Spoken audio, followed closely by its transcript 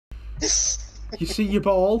You see your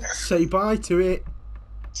ball? Say bye to it.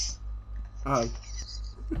 Oh.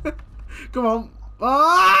 Come on.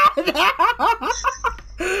 Ah!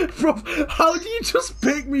 Bro, how do you just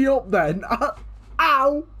pick me up then?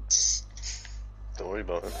 Ow! Don't worry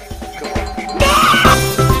about it.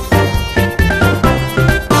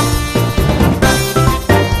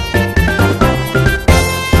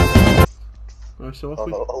 Right, so off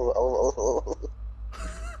we...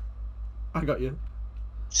 I got you.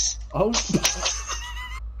 Oh.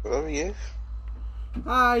 Where are you?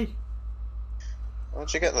 Hi.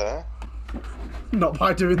 How'd you get there? Not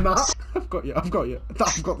by doing that. I've got you. I've got you.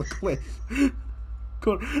 I've got the cliff.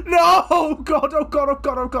 God. No! Oh God! Oh God! Oh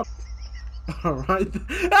God! Oh God! All right.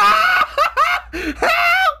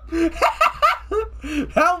 Help!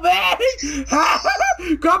 Help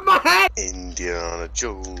me! Grab my head! Indiana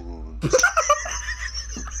Jones.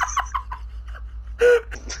 Do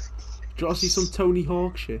you want to see some Tony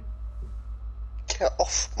Hawk shit? Get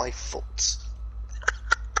off my foot.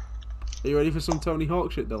 Are you ready for some Tony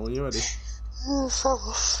Hawk shit, Dylan? You ready? Oh, fell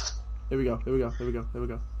off. Here we go. Here we go. Here we go. Here we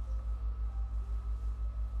go.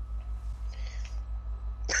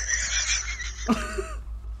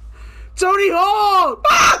 Tony Hawk!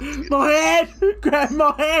 Ah! My head! Grab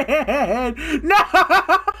my head! No!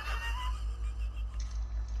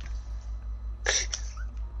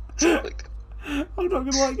 I'm not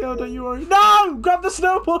gonna let go, don't you worry. No! Grab the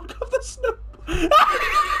snowboard! Grab the snowboard!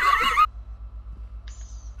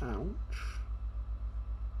 Ouch.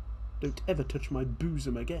 Don't ever touch my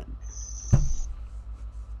bosom again.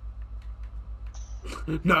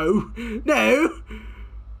 No! No!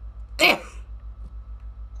 No!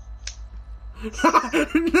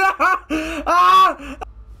 Ah!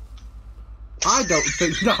 I don't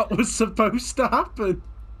think that was supposed to happen.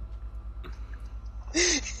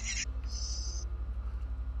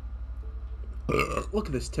 Look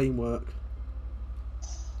at this teamwork.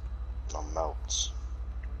 Don't melt.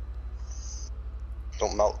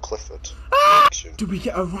 Don't melt Clifford. Ah! Do we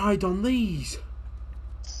get a ride on these?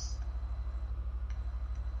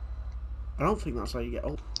 I don't think that's how you get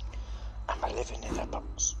up. Am I living in a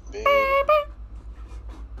box, baby?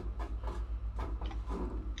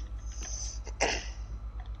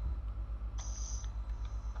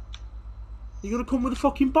 You gonna come with a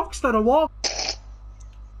fucking box then or what?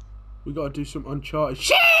 We gotta do some Uncharted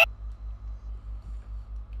shit!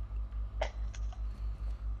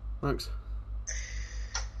 Thanks.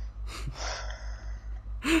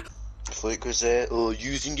 Flick was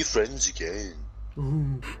using your friends again.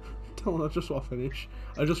 Don't, I just want to finish.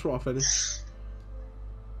 I just want to finish.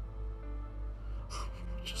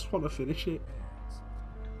 I just want to finish it.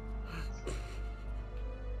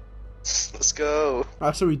 Let's go.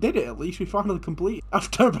 So we did it at least. We finally completed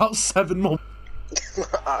after about 7 months.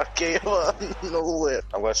 Okay, no way.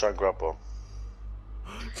 I'm gonna try and grab one.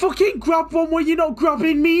 Fucking grab one where you're not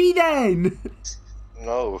grabbing me then!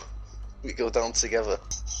 No. We go down together.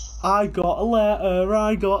 I got a letter,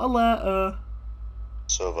 I got a letter.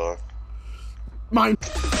 So far. Mine.